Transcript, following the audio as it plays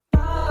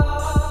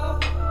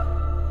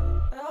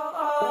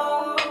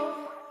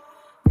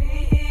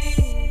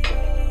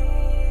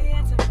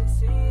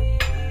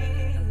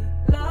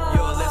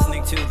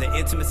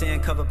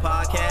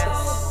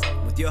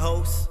your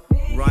hosts,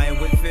 Ryan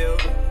Whitfield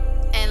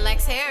and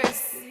Lex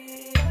Harris,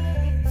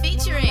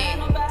 featuring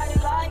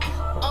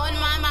On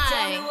My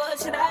Mind,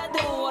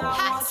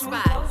 Hot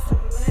Spot,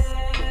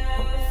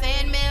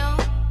 Fan Mail,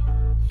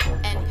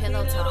 and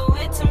Pillow Talk.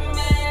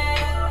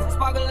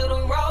 Spark a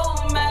little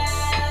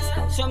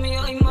romance. Show me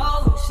your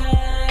emotion.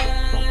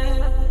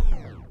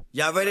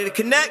 Y'all ready to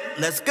connect?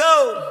 Let's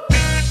go!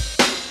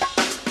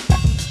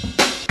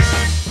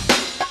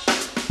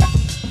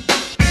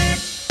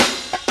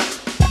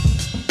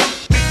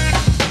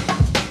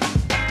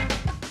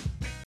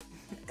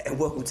 And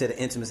welcome to the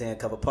Intimacy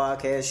Uncovered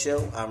podcast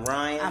show. I'm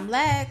Ryan. I'm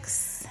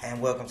Lex. And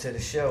welcome to the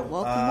show.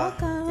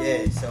 Welcome.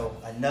 Yeah, so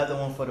another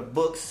one for the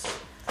books.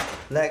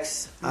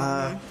 Lex,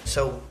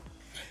 so,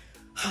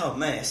 oh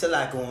man, it's a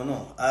lot going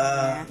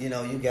on. You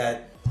know, you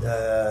got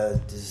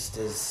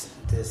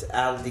these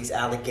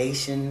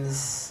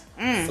allegations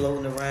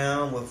floating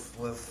around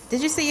with.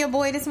 Did you see your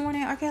boy this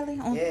morning, R. Kelly?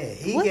 Yeah,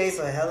 he gave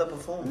a hell of a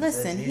performance.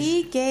 Listen,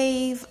 he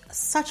gave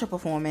such a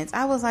performance.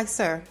 I was like,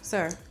 sir,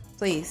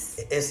 please.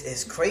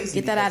 It's crazy.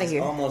 Get that out of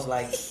here. It's almost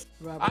like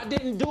I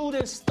didn't do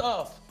this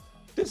stuff.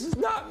 This is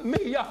not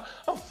me.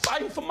 I'm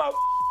fighting for my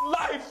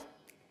life.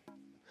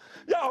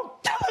 Y'all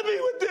killing me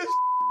with this.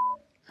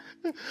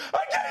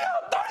 I gave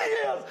y'all 30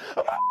 years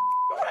of my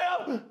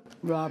career.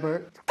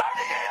 Robert. 30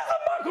 years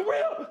of my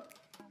career.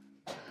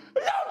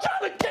 Y'all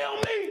trying to kill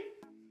me.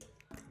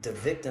 the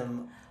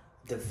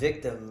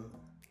victim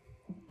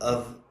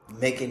of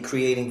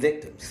creating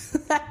victims.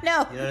 I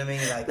know. You know what I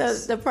mean? Like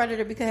the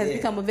predator has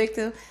become a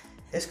victim.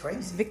 It's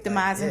crazy.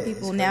 Victimizing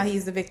people. Now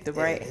he's the victim,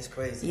 right? It's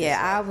crazy. Yeah,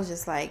 I was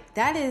just like,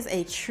 that is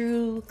a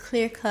true,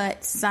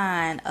 clear-cut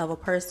sign of a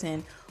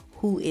person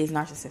who is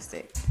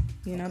narcissistic.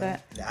 You know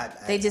that?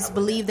 They just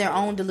believe their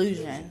own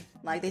delusion.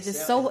 Like they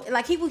just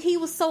like he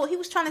was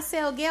trying to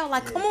sell Gail.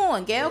 Like, come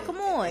on, Gail, come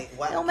on. It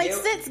don't make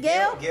sense,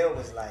 Gail. Gail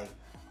was like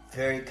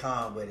very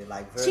calm with it.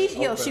 Like very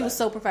she was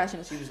so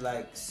professional. She was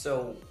like,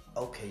 so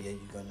okay, yeah,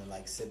 you're gonna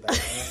like sit back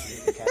and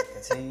you can kind of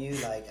continue.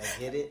 Like, I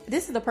get it.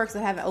 This is the perks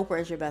of having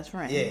Oprah as your best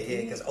friend. Yeah,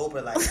 because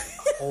Oprah like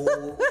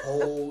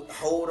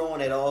hold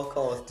on at all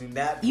costs. Do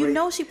not break. You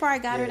know, she probably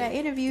got her that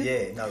interview.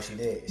 Yeah, no, she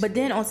did. But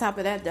then on top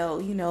of that, though,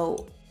 you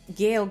know,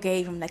 Gail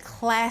gave him the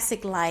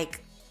classic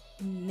like,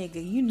 nigga,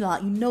 you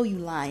know you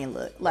lying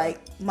look. Like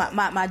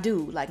my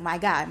dude, like my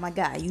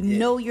guy. You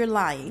know you're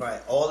lying.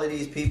 Right. All of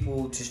these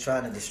people just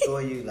trying to destroy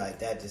you, like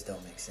that just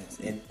don't make sense.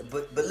 And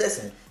but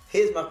listen.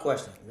 Here's my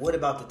question. What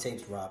about the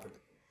tapes, Robert?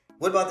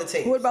 What about the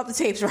tapes?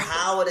 Robert?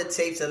 How are the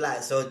tapes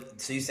alive? So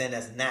you're saying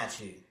that's not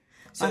you.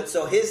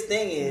 So his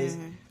thing is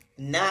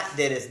not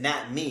that it's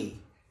not me,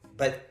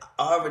 but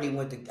I already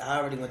went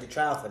to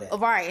trial for that.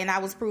 Right, and I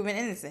was proven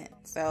innocent.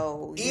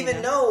 So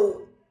even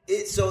though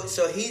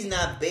so he's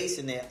not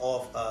basing it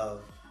off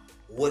of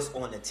what's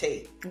on the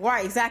tape.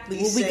 Right, exactly.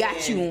 What we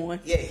got you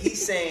on. Yeah,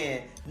 he's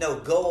saying no,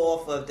 go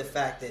off of the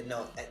fact that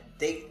I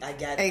beat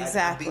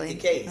the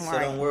case, so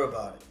don't worry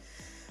about it.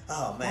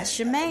 Oh man, that's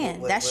your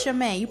man. That's your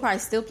man. You probably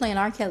still playing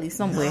R. Kelly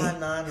somewhere.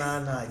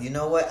 Nah. You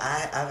know what?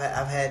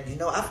 I've had. You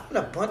know, I've had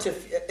a bunch of.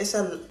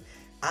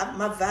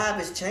 My vibe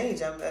has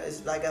changed.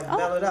 It's like I've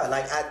mellowed out.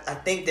 Like I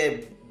think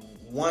that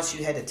once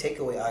you had to take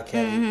away R.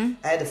 Kelly,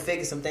 I had to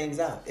figure some things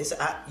out.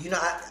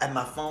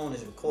 My phone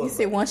is recording. You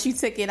said once you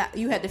took it out,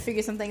 you had to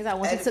figure some things out.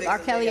 Once you took R.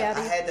 Kelly out,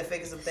 I had to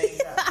figure some things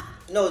out.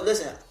 No,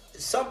 listen.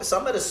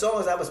 Some of the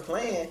songs I was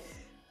playing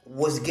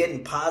was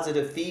getting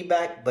positive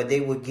feedback, but they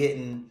were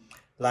getting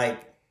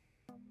like.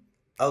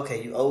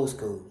 Okay, you old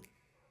school.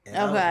 And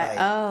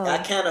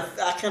I kind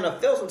of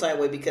feel some type of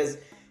way because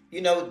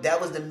that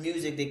was the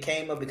music that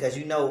came up because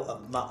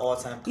my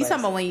all-time classic. You talking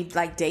about when you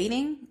like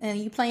dating and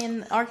you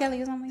playing R.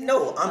 Kelly or something?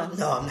 No, I'm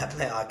not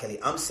playing R. Kelly.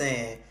 I'm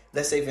saying,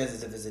 let's say for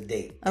instance if it's a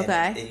date,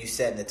 and you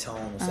setting the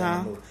tone or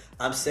setting the mood.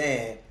 I'm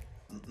saying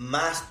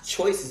my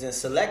choices and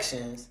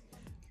selections.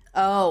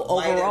 Oh,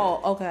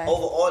 overall, okay.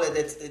 Overall,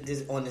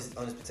 this on this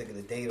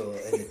particular date or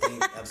in the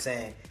date, I'm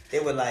saying they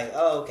were like,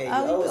 "Oh, okay, you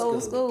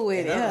old school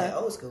with it." I'm yeah. like,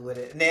 old school with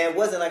it. Now it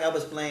wasn't like I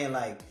was playing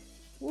like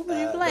what were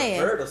you playing?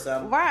 The Bird or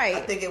something, right?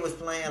 I think it was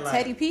playing like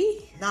Teddy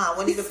P. Nah, I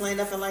wasn't even playing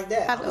nothing like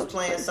that. I was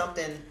playing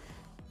something.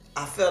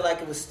 I felt like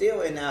it was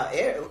still in our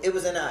era. It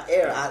was in our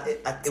era.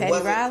 Teddy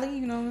Riley,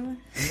 you know what I mean?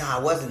 Nah,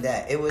 it wasn't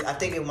that. It was. I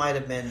think it might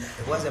have been.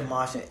 It wasn't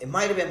Marsha. It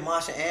might have been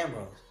Marsha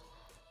Ambrose.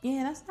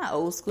 Yeah, that's not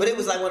old school. But it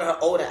was like one of her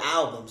older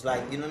albums,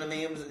 like you know what I mean.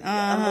 It was,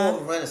 I'm more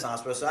of a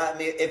Renaissance person, so I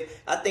mean,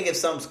 if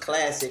something's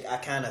classic, I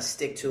kind of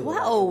stick to it.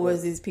 How old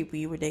was these people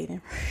you were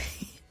dating?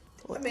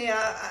 I mean,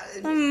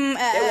 they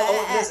were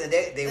old. Listen,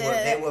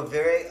 they were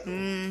very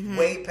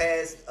way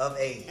past of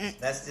age.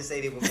 Let's just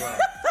say they were grown.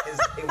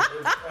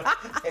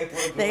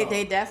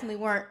 They definitely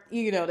weren't.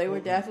 They were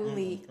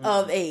definitely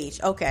of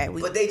age. Okay,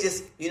 but they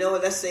just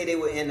let's say they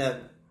were in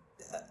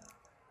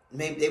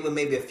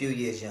maybe a few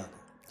years younger.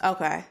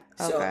 Okay.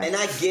 So, and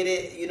I get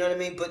it, you know what I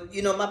mean? But,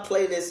 my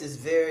playlist is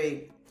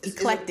very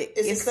eclectic.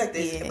 It's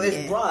eclectic, but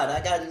it's broad.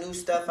 I got new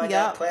stuff. I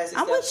got classic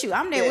stuff. I'm with you.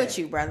 I'm there with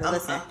you, brother.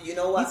 Listen, you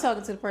know what? You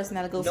talking to the person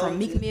that'll go from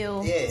Meek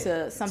Mill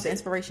to something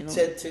inspirational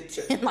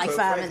in like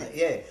 5 minutes.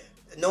 Yeah.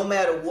 no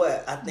matter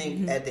what, I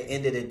think at the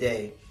end of the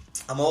day,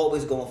 I'm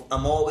always going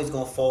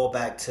to fall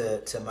back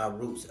to my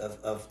roots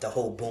of the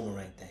whole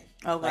boomerang thing.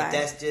 Okay. Like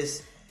that's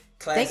just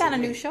classic. They got a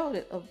new show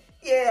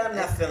yeah, I'm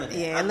not feeling it.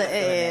 Yeah, I'm not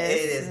feeling it.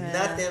 It is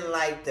nothing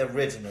like the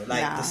original.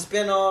 Like the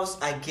spinoffs,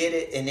 I get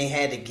it, and they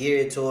had to gear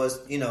it towards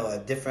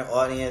a different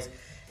audience.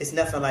 It's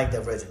nothing like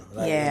the original.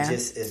 Like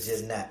it's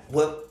just not.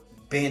 What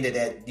being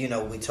that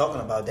we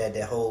talking about that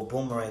whole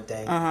boomerang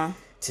thing.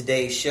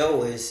 Today's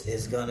show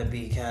is going to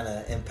be kind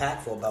of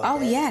impactful about that.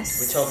 Oh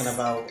yes, we're talking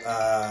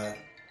about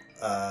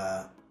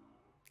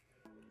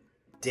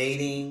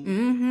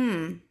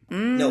dating.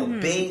 No,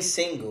 being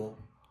single.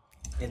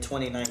 In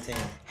 2019.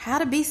 How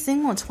to be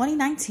single in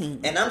 2019.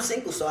 And I'm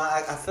single, so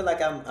I feel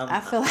like I'm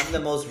the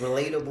most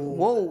relatable.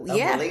 Whoa,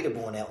 yeah. I'm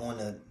relatable on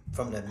that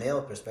from the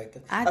male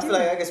perspective. I feel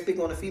like I can speak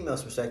on the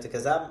female's perspective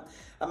because I'm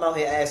out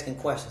here asking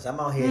questions. I'm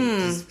out here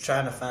just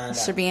trying to find out.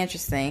 Should be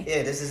interesting.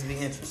 Yeah, this is be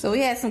interesting. So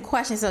we had some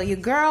questions. So your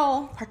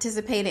girl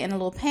participated in a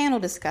little panel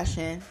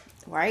discussion,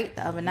 right,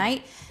 the other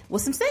night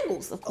with some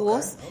singles, of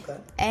course. Okay.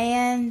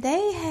 And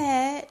they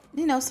had,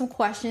 some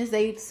questions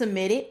they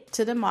submitted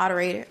to the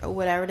moderator or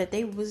whatever that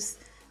they was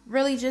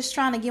really just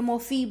trying to get more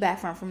feedback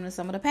from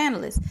some of the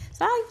panelists.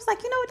 So I was like,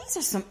 these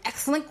are some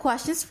excellent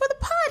questions for the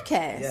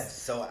podcast. Yes.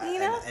 So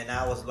and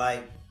I was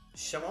like,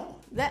 Shimon.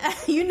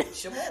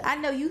 Shimon. I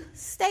know you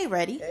stay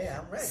ready.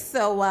 Yeah, I'm ready.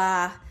 So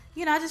I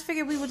just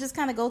figured we would just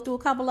kind of go through a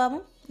couple of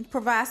them,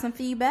 provide some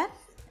feedback.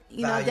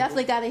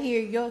 Definitely got to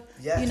hear your,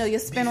 your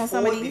spin on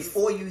some of these.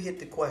 Before you hit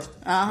the question,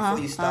 before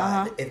you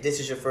start, if this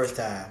is your first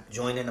time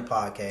joining the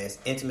podcast,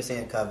 Intimacy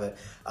Uncovered,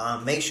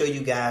 make sure you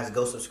guys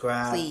go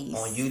subscribe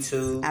on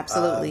YouTube.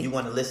 Absolutely. You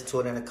want to listen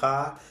to it in the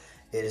car,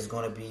 it is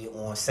going to be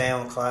on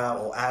SoundCloud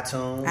or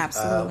iTunes.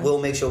 Absolutely.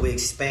 We'll make sure we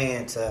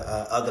expand to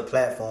other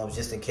platforms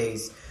just in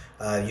case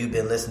you've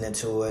been listening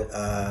to it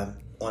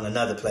on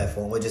another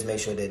platform. We'll just make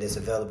sure that it's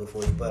available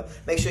for you. But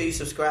make sure you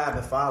subscribe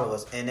and follow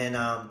us. And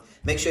then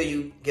make sure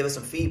you give us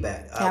some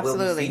feedback.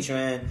 Absolutely. We'll be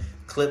featuring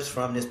clips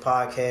from this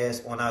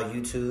podcast on our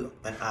YouTube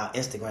and our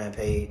Instagram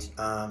page.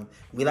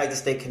 We like to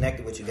stay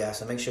connected with you guys,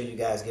 so make sure you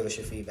guys give us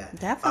your feedback.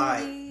 Definitely. All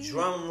right,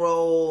 drum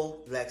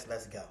roll. Let's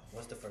go.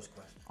 What's the first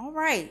question? All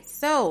right,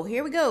 so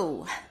here we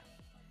go.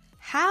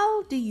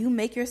 How do you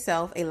make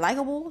yourself a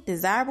likable,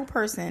 desirable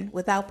person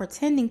without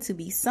pretending to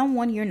be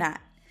someone you're not?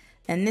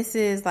 And this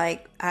is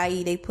like,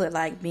 i.e., they put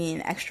like being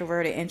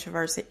extroverted,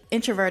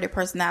 introverted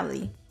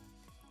personality.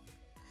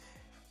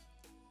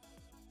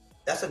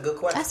 That's a good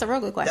question. That's a real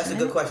good question. That's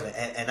a good question,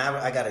 and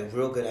I got a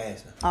real good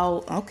answer.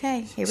 Oh,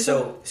 okay. Here we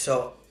go.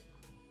 So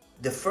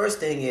the first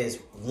thing is,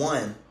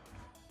 one,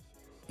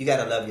 you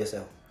got to love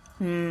yourself.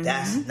 Mm-hmm.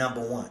 That's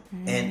number one.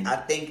 Mm-hmm. And I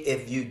think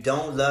if you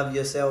don't love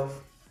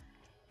yourself,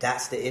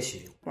 that's the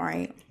issue.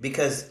 Right.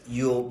 Because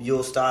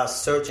you'll start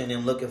searching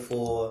and looking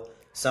for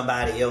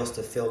somebody else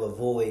to fill a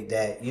void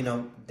that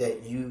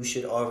that you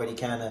should already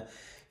kind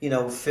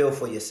of fill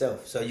for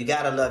yourself. So you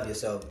got to love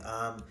yourself.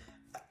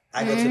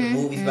 I go to the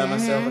movies by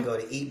myself. I go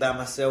to eat by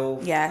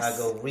myself. Yes. I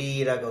go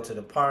read. I go to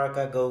the park.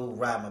 I go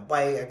ride my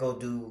bike. I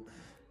go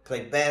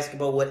play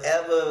basketball.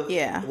 Whatever.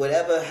 Yeah.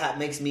 Whatever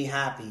makes me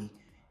happy.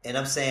 And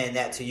I'm saying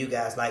that to you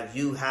guys. Like,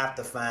 you have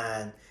to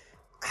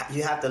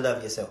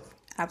love yourself.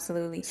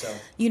 Absolutely. So,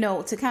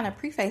 to kind of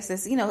preface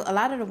this, a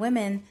lot of the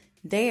women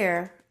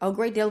there, a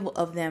great deal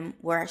of them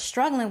were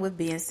struggling with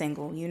being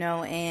single,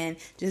 and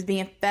just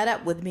being fed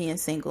up with being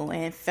single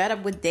and fed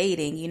up with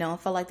dating,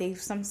 felt like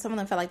some of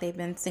them felt like they've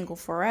been single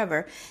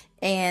forever.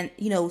 And,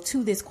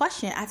 to this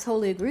question, I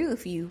totally agree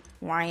with you,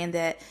 Ryan,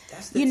 that,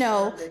 you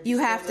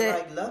have to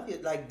like love you.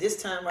 Like,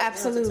 this time right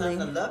absolutely. now is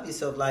the time to love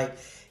yourself. Like,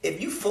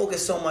 if you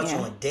focus so much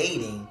on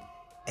dating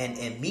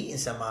and meeting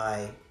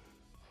somebody,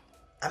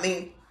 I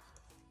mean,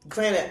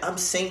 granted, I'm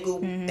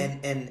single,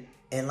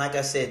 and like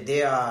I said,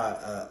 there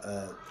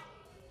are,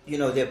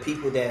 there are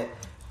people that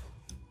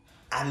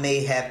I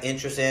may have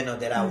interest in or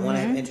that I want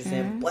to have interest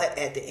in. But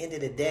at the end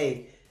of the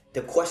day,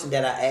 the question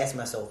that I ask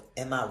myself,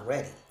 am I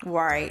ready?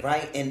 Right.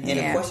 Right? And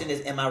the question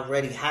is, am I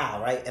ready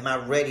how? Right? Am I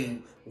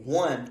ready?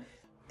 One,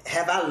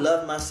 have I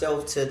loved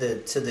myself to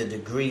the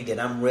degree that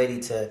I'm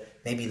ready to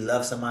maybe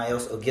love somebody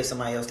else or give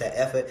somebody else that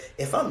effort?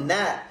 If I'm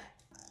not,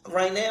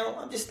 right now,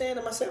 I'm just staying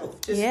to myself.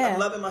 I'm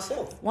loving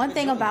myself. One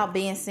thing about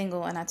being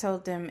single, and I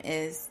told them,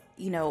 is,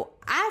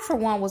 I, for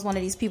one, was one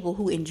of these people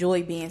who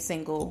enjoy being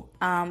single.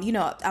 I'm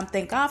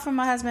thank God for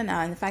my husband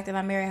and the fact that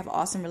I'm married, I have an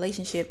awesome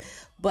relationship.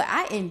 But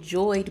I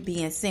enjoyed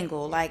being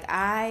single. Like,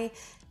 I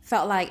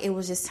felt like it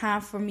was just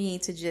time for me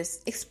to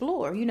just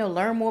explore,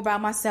 learn more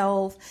about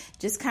myself,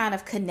 just kind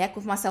of connect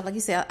with myself. Like you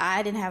said,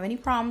 I didn't have any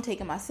problem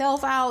taking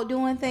myself out,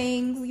 doing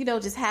things,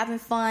 just having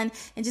fun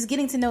and just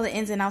getting to know the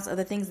ins and outs of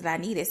the things that I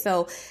needed.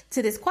 So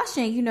to this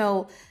question,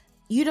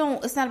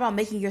 it's not about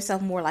making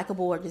yourself more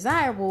likable or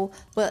desirable,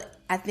 but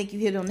I think you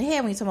hit it on the head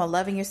when you're talking about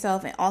loving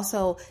yourself and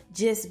also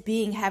just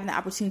having the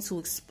opportunity to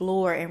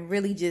explore and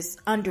really just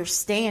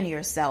understand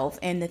yourself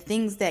and the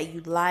things that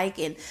you like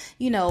and,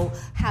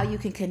 how you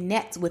can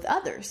connect with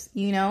others,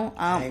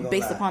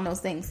 based upon those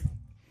things.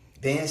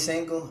 Being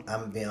single, I'm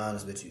going to be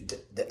honest with you.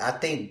 I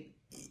think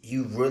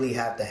you really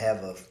have to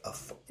have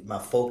my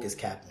focus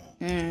cap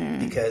on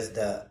because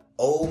the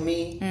old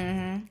me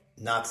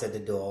knocks at the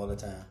door all the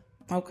time.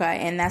 Okay,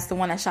 and that's the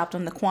one that shopped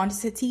on the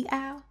quantity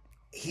aisle.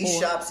 He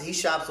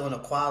shops on the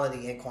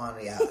quality and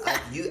quantity aisle.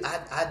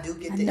 I do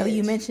get the itch. I know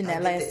you mentioned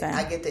that last time.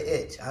 I get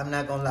the itch. I'm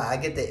not gonna lie. I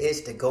get the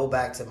itch to go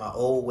back to my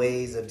old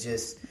ways of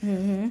just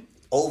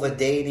over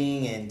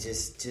dating and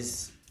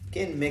just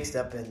getting mixed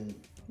up in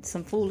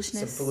some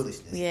foolishness.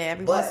 Yeah,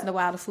 every once in a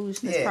while the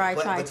foolishness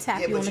probably try to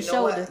tap you on the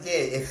shoulder. Yeah,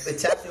 it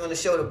taps you on the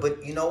shoulder.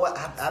 But you know what?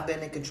 I've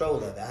been in control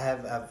of it.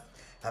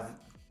 I've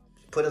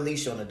put a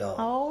leash on the dog.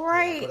 All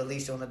right. Put a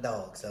leash on the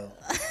dog. So.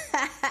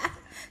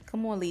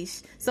 Come on,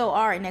 leash. So,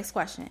 all right, next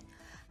question.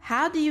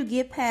 How do you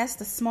get past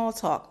the small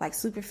talk, like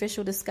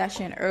superficial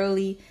discussion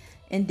early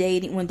in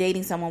dating, when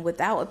dating someone,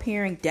 without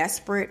appearing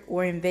desperate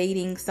or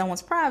invading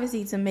someone's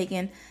privacy to make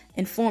an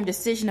informed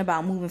decision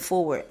about moving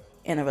forward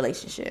in a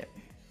relationship?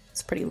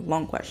 It's a pretty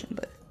long question,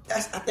 but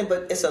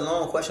but it's a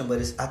long question, but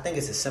I think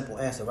it's a simple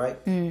answer, right?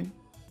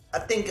 I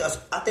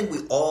think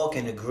we all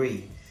can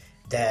agree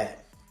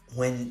that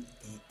when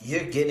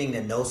you're getting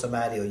to know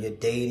somebody or you're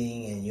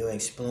dating and you're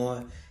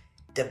exploring,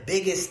 the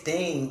biggest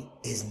thing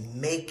is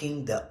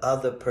making the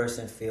other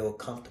person feel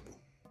comfortable.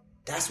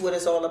 That's what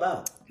it's all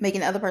about.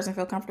 Making the other person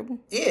feel comfortable?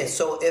 Yeah,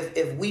 so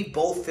if we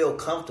both feel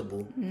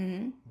comfortable,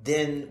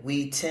 then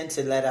we tend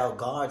to let our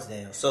guards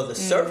down. So the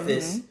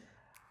surface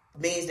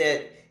means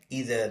that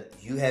either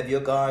you have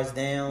your guards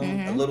down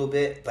a little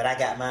bit, but I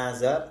got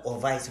mine up, or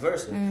vice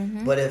versa.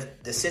 But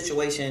if the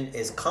situation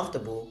is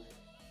comfortable,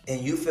 and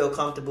you feel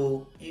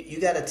comfortable, you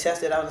got to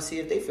test it out and see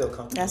if they feel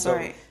comfortable. That's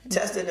right.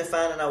 Testing and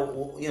finding out,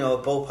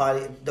 both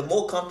parties, the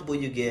more comfortable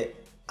you get,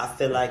 I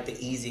feel like the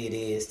easier it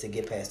is to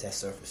get past that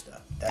surface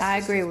stuff. I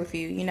agree with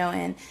you,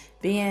 and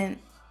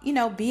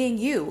being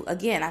you.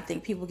 Again, I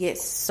think people get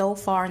so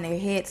far in their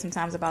head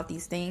sometimes about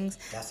these things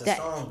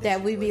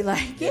that we be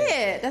like,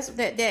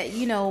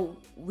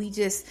 we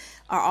just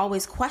are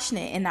always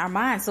questioning in our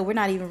minds. So we're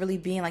not even really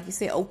being, like you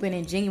said, open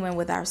and genuine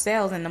with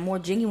ourselves. And the more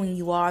genuine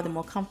you are, the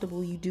more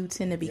comfortable you do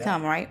tend to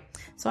become, right?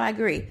 So I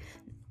agree.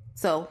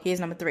 So here's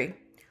number 3.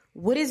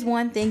 What is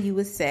one thing you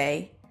would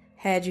say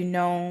had you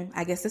known?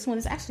 I guess this one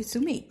is actually to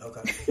me.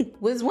 Okay.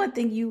 What is one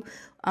thing you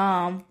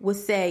would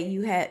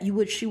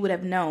say she would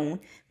have known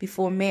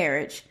before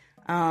marriage?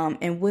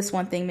 And what's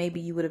one thing maybe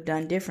you would have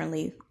done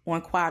differently or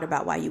inquired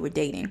about while you were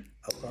dating?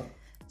 Okay.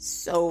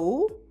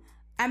 So,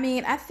 I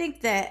mean, I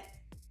think that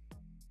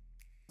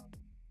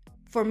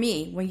for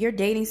me, when you're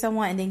dating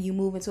someone and then you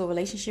move into a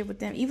relationship with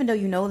them, even though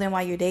you know them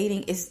while you're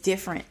dating, it's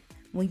different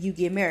when you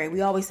get married.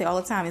 We always say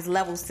all the time, it's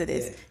levels to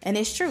this. Yeah. And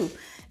it's true.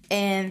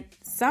 And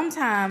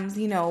sometimes,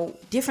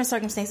 different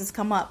circumstances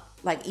come up,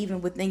 like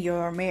even within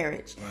your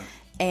marriage. Right.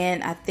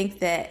 And I think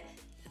that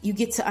you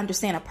get to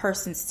understand a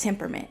person's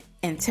temperament.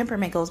 And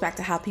temperament goes back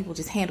to how people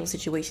just handle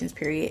situations,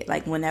 period.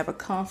 Like whenever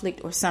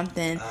conflict or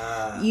something,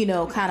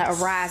 kind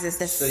of arises.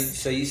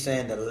 So you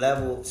saying the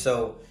level,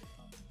 so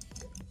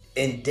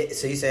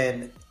you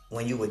saying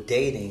when you were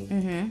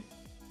dating,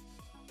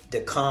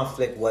 the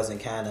conflict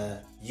wasn't kind of,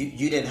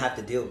 you didn't have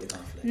to deal with the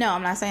conflict. No,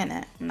 I'm not saying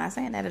that. I'm not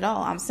saying that at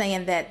all. I'm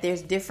saying that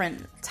there's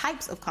different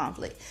types of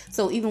conflict.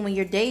 So even when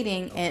you're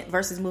dating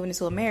versus moving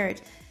into a marriage,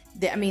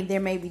 there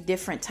may be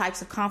different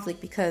types of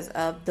conflict because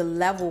of the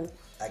level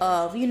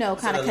of,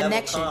 kind of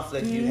connection. The level of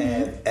conflict you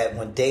have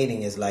when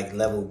dating is like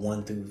level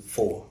 1 through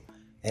 4.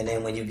 And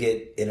then when you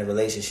get in a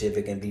relationship,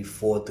 it can be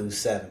 4 through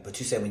 7. But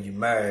you said when you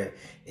marry,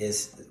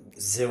 it's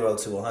 0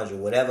 to 100.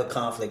 Whatever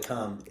conflict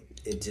comes,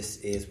 it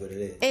just is what it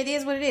is. It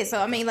is what it is.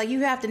 So, you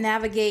have to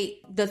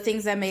navigate the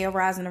things that may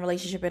arise in a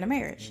relationship and a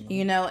marriage,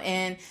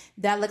 and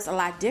that looks a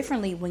lot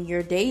differently when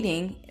you're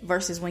dating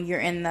versus when you're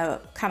in the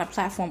kind of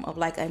platform of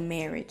like a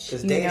marriage.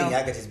 Because dating,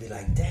 I could just be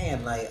like, damn,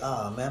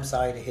 oh, man, I'm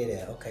sorry to hear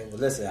that. Okay, well,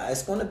 listen,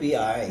 it's going to be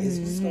all right.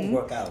 It's going to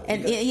work out.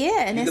 And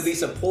you could be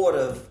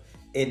supportive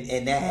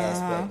in that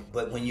aspect.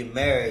 But when you're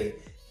married,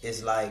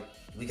 it's like,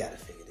 we got to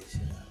figure this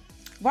shit out.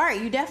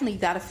 Right, you definitely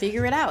got to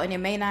figure it out, and it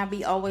may not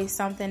be always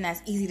something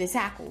that's easy to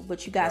tackle,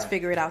 but you guys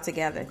figure it out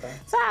together. Okay.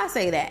 So I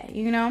say that,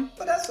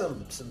 But that's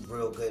some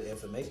real good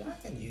information. I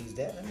can use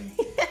that. Let me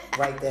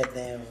write that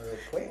down real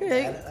quick. Put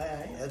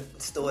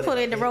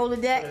it in the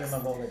Rolodex. Put it in my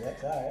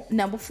Rolodex. All right.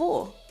 Number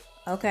 4.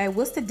 Okay,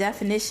 what's the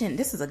definition?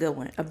 This is a good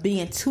one. Of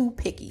being too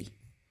picky.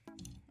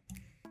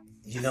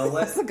 You know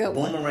what? That's a good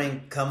one.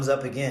 Boomerang comes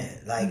up again.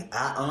 Like,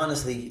 I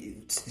honestly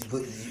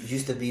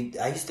used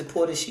to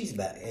pull the sheets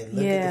back and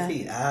look at the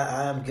feet.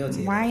 I'm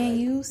guilty. Ryan,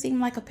 you seem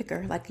like a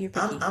picker. Like you're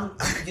picky.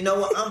 You know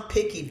what? I'm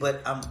picky,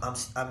 but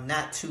I'm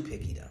not too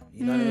picky though.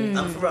 You know what I mean?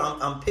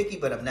 I'm picky,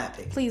 but I'm not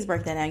picky. Please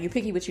break that down. You're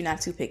picky, but you're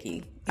not too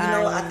picky.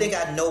 I think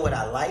I know what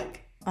I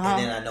like,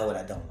 and then I know what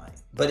I don't like.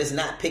 But it's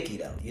not picky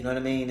though. You know what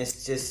I mean?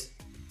 It's just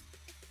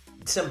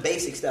some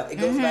basic stuff. It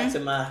goes back to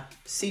my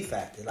C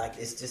factor. Like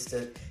it's just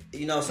so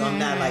I'm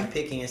not like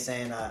picking and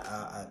saying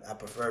I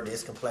prefer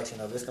this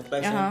complexion or this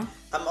complexion.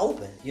 I'm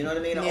open. You know what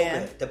I mean? I'm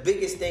open. The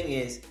biggest thing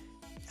is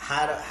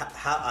how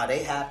are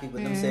they happy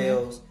with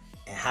themselves,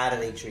 and how do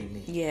they treat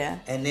me? Yeah.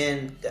 And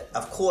then,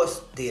 of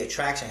course, the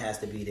attraction has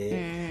to be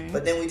there.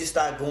 But then we just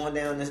start going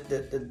down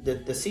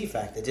the C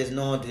factor, just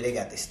knowing do they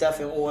got their stuff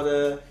in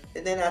order.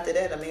 And then after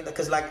that, I mean,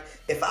 because like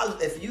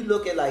if you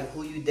look at like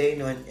who you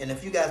dating, and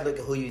if you guys look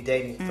at who you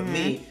dating, for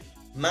me,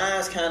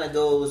 mine's kind of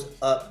goes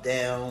up,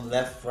 down,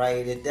 left,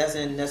 right. It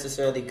doesn't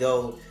necessarily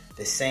go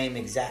the same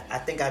exact. I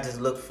think I just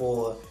look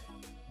for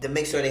to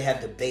make sure they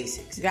have the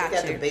basics. If they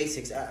got the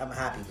basics, I'm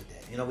happy with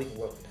that. You know, we can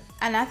work with that.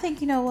 And I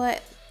think, you know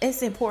what?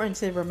 It's important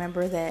to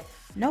remember that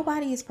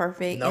nobody is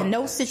perfect, and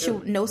no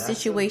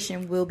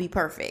situation will be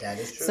perfect. That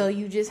is true. So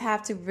you just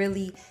have to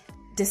really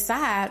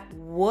decide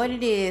what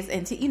it is,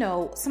 and to, you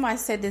know, somebody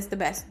said this the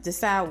best.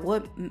 Decide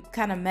what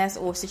kind of mess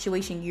or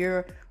situation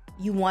you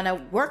want to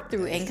work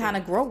through and kind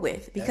of grow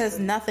with, because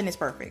nothing is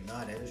perfect.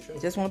 No, that is true.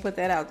 Just want to put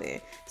that out there.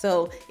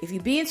 So if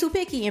you're being too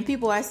picky, and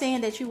people are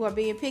saying that you are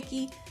being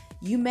picky,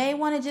 you may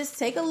want to just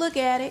take a look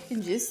at it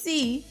and just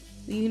see,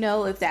 you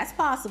know, if that's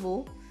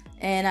possible.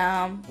 And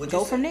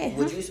go from there.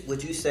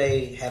 Would you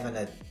say having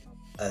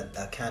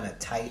a kind of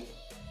tight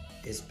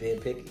is being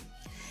picky?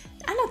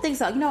 I don't think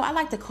so. You know, I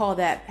like to call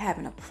that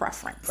having a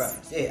preference.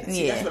 Yeah.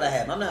 See, that's what I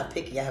have. I'm not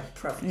picky. I have a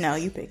preference. No,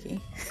 you picky.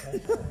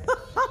 Okay,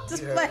 I'm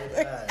just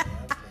playing.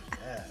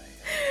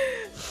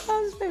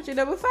 I'm just playing.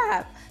 Number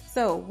 5.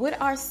 So,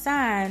 what are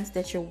signs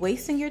that you're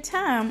wasting your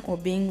time or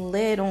being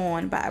led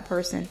on by a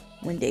person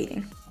when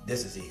dating?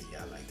 This is easy.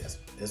 I like this.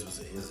 This was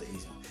an easy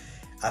one.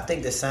 I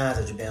think the signs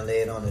that you're being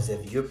led on is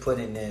if you're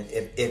putting in,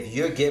 if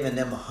you're giving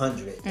them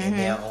 100 and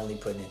they're only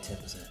putting in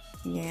 10%.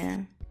 Yeah.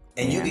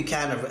 And you can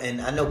kind of,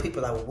 and I know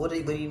people are like, what do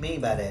you mean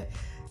by that?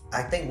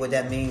 I think what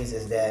that means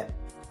is that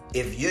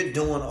if you're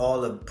doing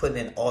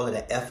putting in all of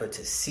the effort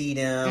to see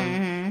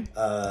them,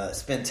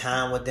 spend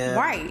time with them,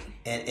 right?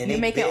 And you're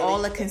making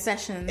all the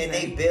concessions, and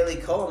they barely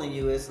calling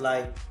you, it's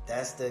like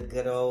that's the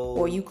good old.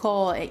 Or you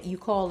call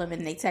them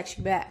and they text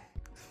you back.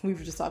 We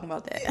were just talking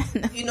about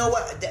that. You know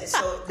what?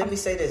 So let me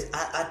say this.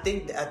 I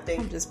think.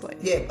 I'm just playing.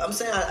 Yeah, I'm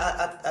saying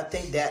I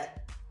think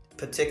that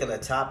particular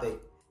topic.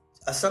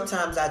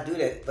 Sometimes I do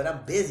that, but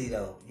I'm busy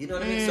though. You know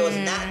what I mean? So it's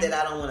not that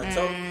I don't want to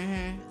talk.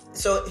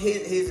 So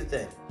here's the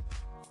thing.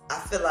 I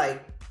feel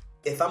like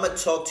if I'm gonna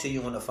talk to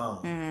you on the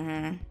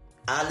phone,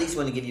 I at least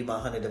want to give you my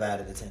 100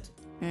 divided attention,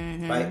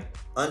 right?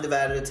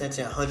 Undivided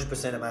attention,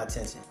 100% of my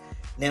attention.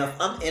 Now,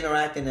 if I'm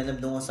interacting and I'm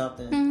doing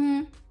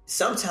something.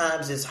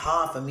 Sometimes it's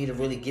hard for me to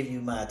really give you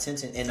my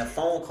attention, and a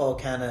phone call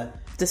kind of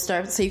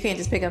disturbs. So you can't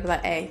just pick up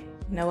like, "Hey,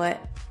 you know what?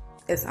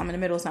 I'm in the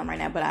middle of something right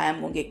now, but I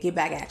am gonna get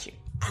back at you."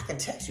 I can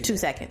text you 2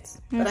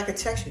 seconds, but I can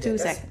text you that. 2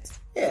 seconds.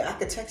 Yeah, I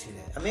can text you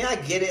that. I mean, I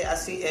get it. I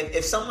see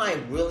if somebody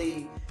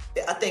really,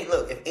 I think,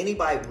 look, if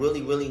anybody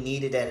really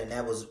needed that and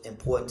that was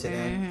important to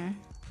them,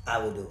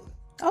 I would do it.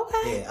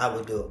 Okay. Yeah, I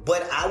would do it.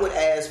 But I would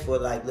ask for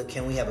like, look,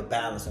 can we have a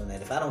balance on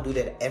that? If I don't do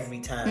that every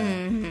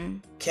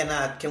time,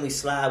 can we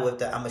slide with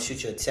the, I'm gonna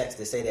shoot you a text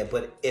to say that.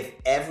 But if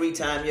every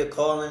time you're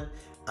calling,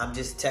 I'm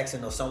just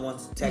texting or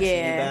someone's texting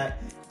you back,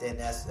 then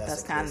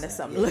that's kind of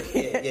something to look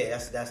at. Yeah,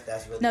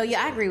 that's really. No,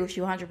 yeah, I agree with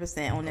you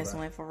 100% on this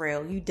one, for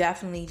real. You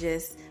definitely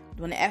just,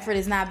 when the effort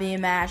is not being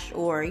matched,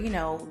 or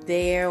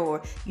there,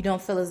 or you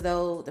don't feel as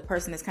though the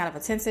person is kind of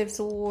attentive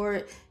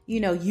toward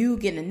you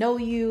getting to know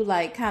you,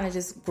 like kind of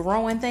just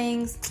growing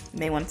things, you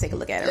may want to take a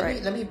look at it.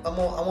 Right? I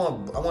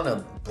want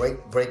to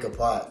break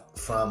apart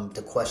from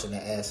the question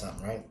that asked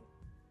something, right?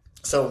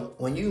 So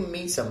when you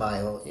meet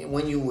somebody, or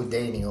when you were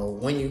dating, or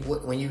when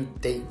you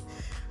date,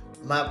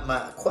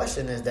 my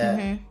question is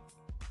that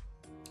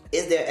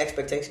is there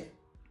expectation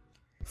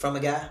from a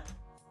guy?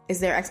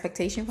 Is there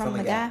expectation from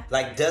a guy?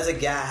 Like, does a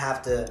guy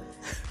have to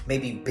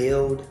maybe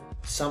build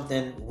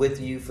something with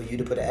you for you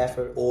to put an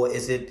effort, or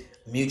is it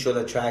mutual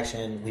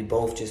attraction? We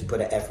both just put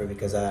an effort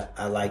because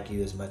I like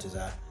you as much as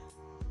I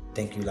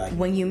think you like me.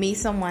 When you meet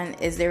someone,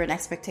 is there an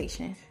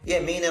expectation? Yeah,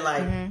 meaning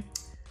like.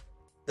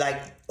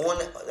 Like on,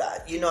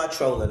 I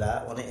troll a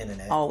lot on the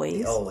internet.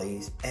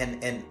 Always,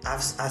 and I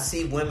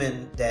see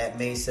women that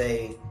may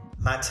say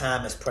my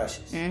time is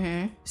precious.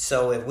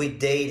 So if we're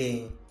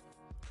dating,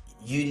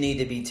 you need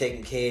to be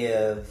taking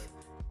care of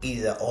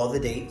either all the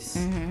dates,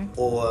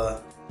 or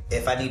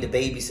if I need a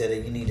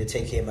babysitter, you need to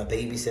take care of my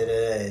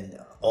babysitter and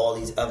all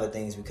these other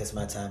things because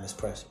my time is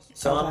precious.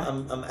 So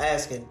I'm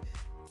asking,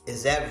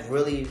 is that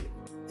really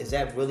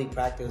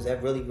practical? Is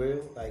that really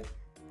real? Like.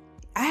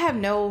 I have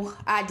no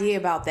idea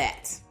about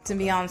that, to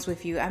be honest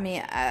with you. I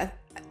mean,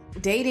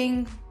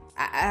 dating,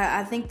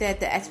 I think that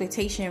the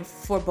expectation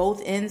for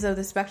both ends of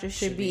the spectrum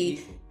should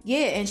be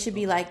and should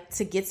be like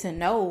to get to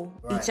know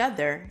each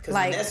other. Because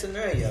like, in that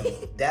scenario,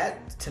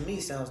 that to me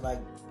sounds like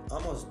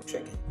almost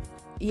tricking.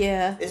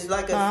 Yeah. It's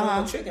like a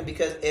form of tricking,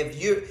 because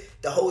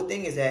the whole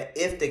thing is that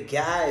if the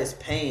guy is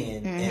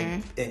paying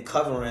and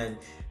covering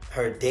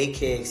her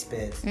daycare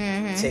expense,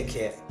 take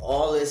care of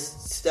all this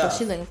stuff. So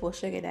she's looking for a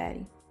sugar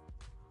daddy.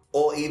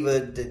 Or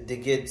even to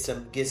get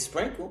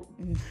sprinkled.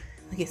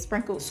 Get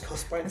sprinkled. Let's go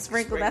sprinkle.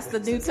 Sprinkle, that's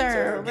the new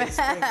term.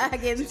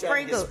 Getting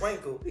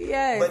sprinkled.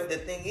 Yes. But the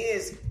thing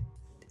is,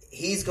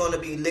 he's going to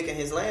be licking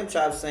his lamb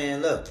chops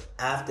saying, look,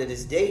 after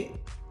this date,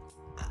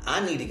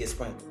 I need to get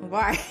sprinkled.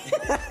 Right.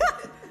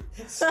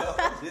 So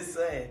I'm just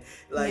saying,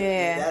 like,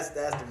 that's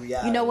the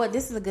reality. You know what?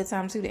 This is a good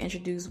time too to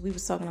introduce. We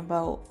was talking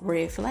about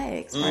red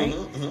flags, right?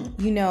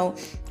 You know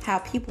how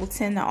people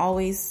tend to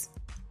always,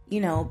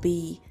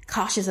 be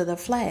cautious of their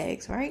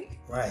flags, right?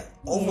 Right.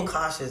 Over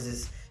cautious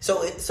is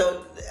so.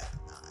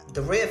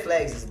 The red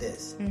flags is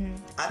this.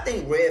 I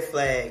think red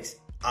flags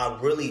are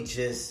really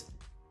just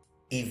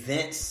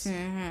events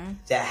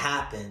that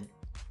happen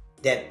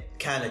that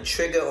kind of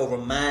trigger or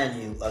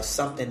remind you of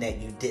something that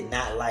you did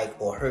not like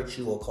or hurt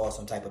you or cause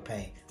some type of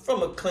pain.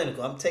 From a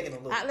clinical, I'm taking a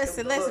look.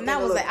 Listen. I was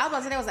about to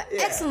say that was an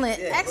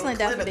excellent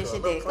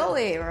definition there. Go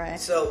ahead, Ryan.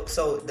 So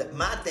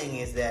my thing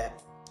is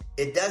that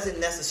it doesn't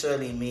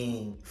necessarily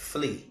mean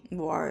flee.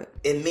 Right.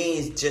 It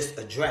means just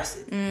address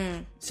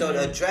it. So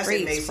the address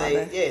it may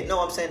say,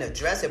 I'm saying the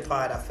address it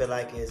part I feel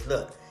like is,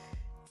 look,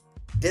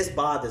 this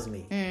bothers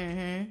me.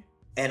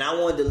 And I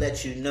wanted to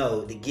let you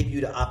know, to give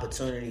you the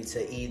opportunity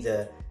to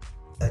either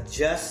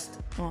adjust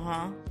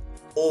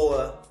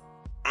or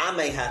I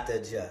may have to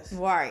adjust.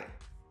 Right.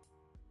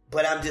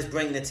 But I'm just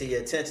bringing it to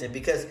your attention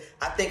because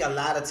I think a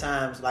lot of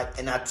times,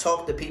 and I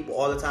talk to people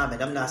all the time,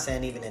 and I'm not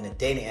saying even in the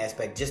dating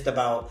aspect, just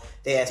about,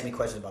 they ask me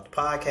questions about the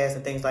podcast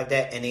and things like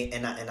that,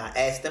 and I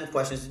ask them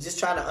questions to just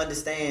try to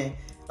understand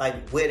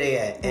where they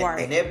at.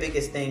 And their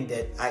biggest thing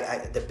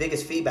that the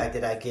biggest feedback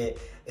that I get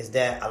is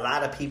that a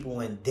lot of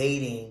people in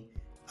dating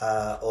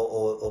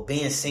or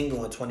being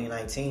single in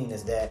 2019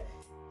 is that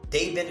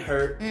they've been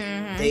hurt,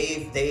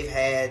 they've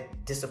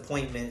had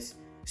disappointments,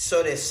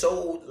 so they're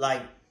so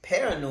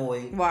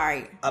paranoid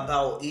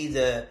about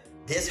either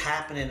this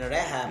happening or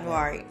that happening.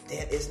 Right.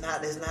 It's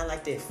not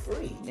like they're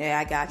free. Yeah,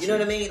 I got you. You know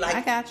what I mean?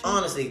 I got you.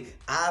 Honestly,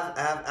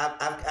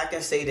 I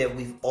can say that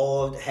we've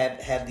all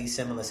have these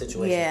similar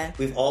situations. Yeah.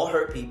 We've all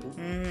hurt people,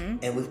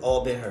 and we've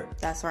all been hurt.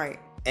 That's right.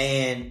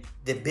 And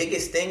the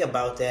biggest thing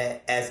about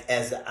that,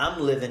 as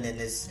I'm living in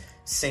this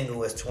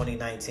single as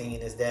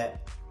 2019, is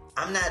that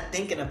I'm not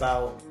thinking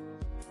about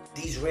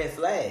these red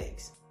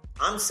flags.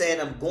 I'm saying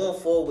I'm going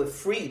forward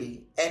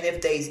freely, and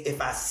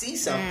if I see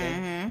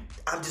something,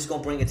 I'm just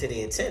gonna bring it to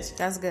their attention.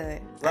 That's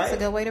good. That's a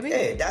good way to be.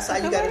 Yeah, that's how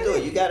you gotta do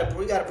it. We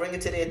gotta bring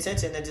it to their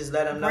attention and just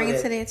let them know. Bring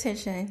it to their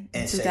attention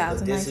in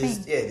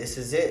 2019. This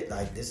is it.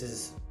 This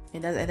is.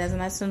 It doesn't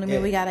necessarily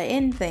mean we gotta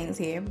end things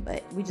here,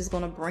 but we just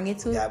gonna bring it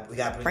to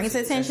bring it to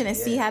attention and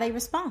see how they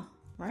respond.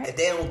 Right. If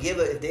they don't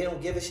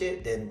give a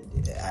shit, then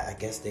I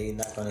guess they're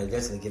not gonna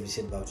definitely give a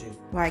shit about you.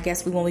 Well, I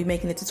guess we won't be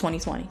making it to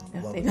 2020.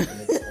 Won't be making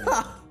it.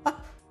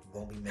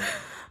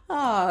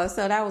 Oh,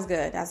 so that was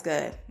good. That's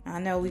good. I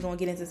know we're going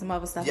to get into some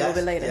other stuff a little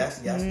bit later.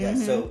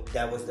 Yes. So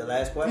that was the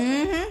last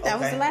question? That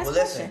was the last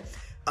question.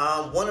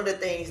 Listen, one of the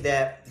things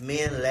that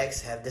me and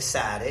Lex have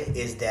decided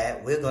is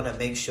that we're going to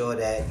make sure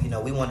that,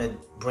 we want to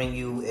bring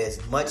you as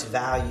much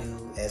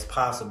value as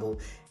possible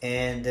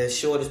in the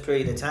shortest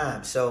period of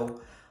time.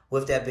 So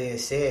with that being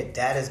said,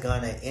 that is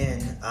going to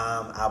end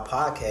our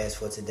podcast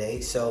for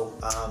today. So,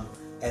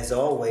 as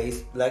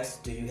always, Lex,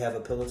 do you have a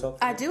pillow talk?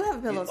 I do have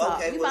a pillow talk.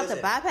 Okay, you about to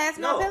bypass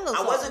my pillow talk?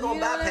 I wasn't going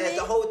to bypass. I mean?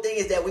 The whole thing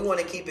is that we want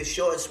to keep it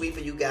short and sweet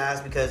for you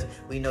guys because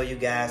we know you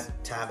guys,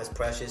 time is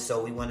precious.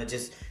 So we want to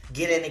just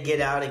get in and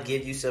get out and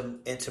give you some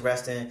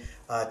interesting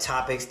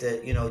topics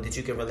that, that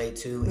you can relate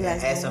to and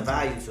add some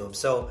value to them.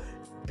 So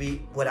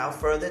without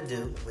further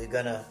ado, we're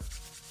going to...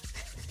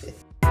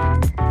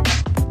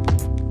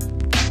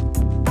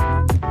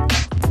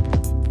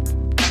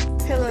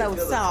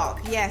 Pillow talk.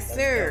 Yes,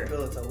 sir.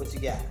 Pillow talk. What you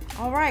got?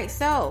 All right.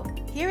 So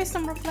here is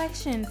some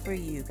reflection for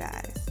you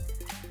guys.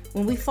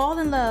 When we fall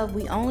in love,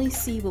 we only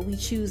see what we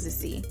choose to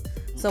see.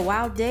 So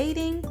while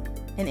dating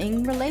and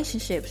in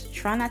relationships,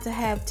 try not to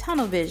have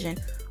tunnel vision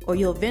or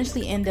you'll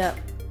eventually end up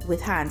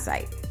with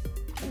hindsight.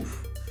 Oof.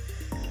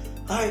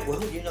 All right,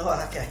 well,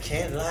 I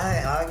can't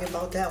lie, argue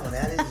about that one.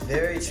 That is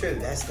very true.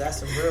 That's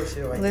some real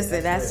shit right there.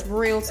 Listen, that's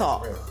real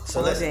talk. That's real.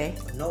 So listen,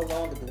 no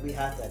longer do we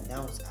have to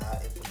announce our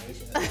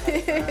information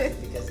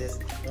because it's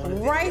on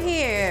the right video.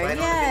 here. Right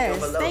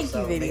yes, on the video below. Thank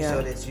you,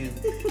 video. Make sure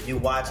that you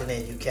watching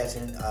and you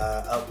catching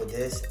up with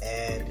this,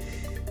 and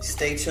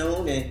stay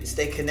tuned and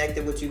stay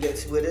connected with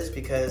us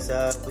because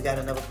we got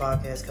another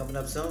podcast coming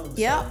up soon.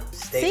 Yep.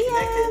 So stay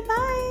connected.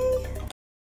 Ya. Bye.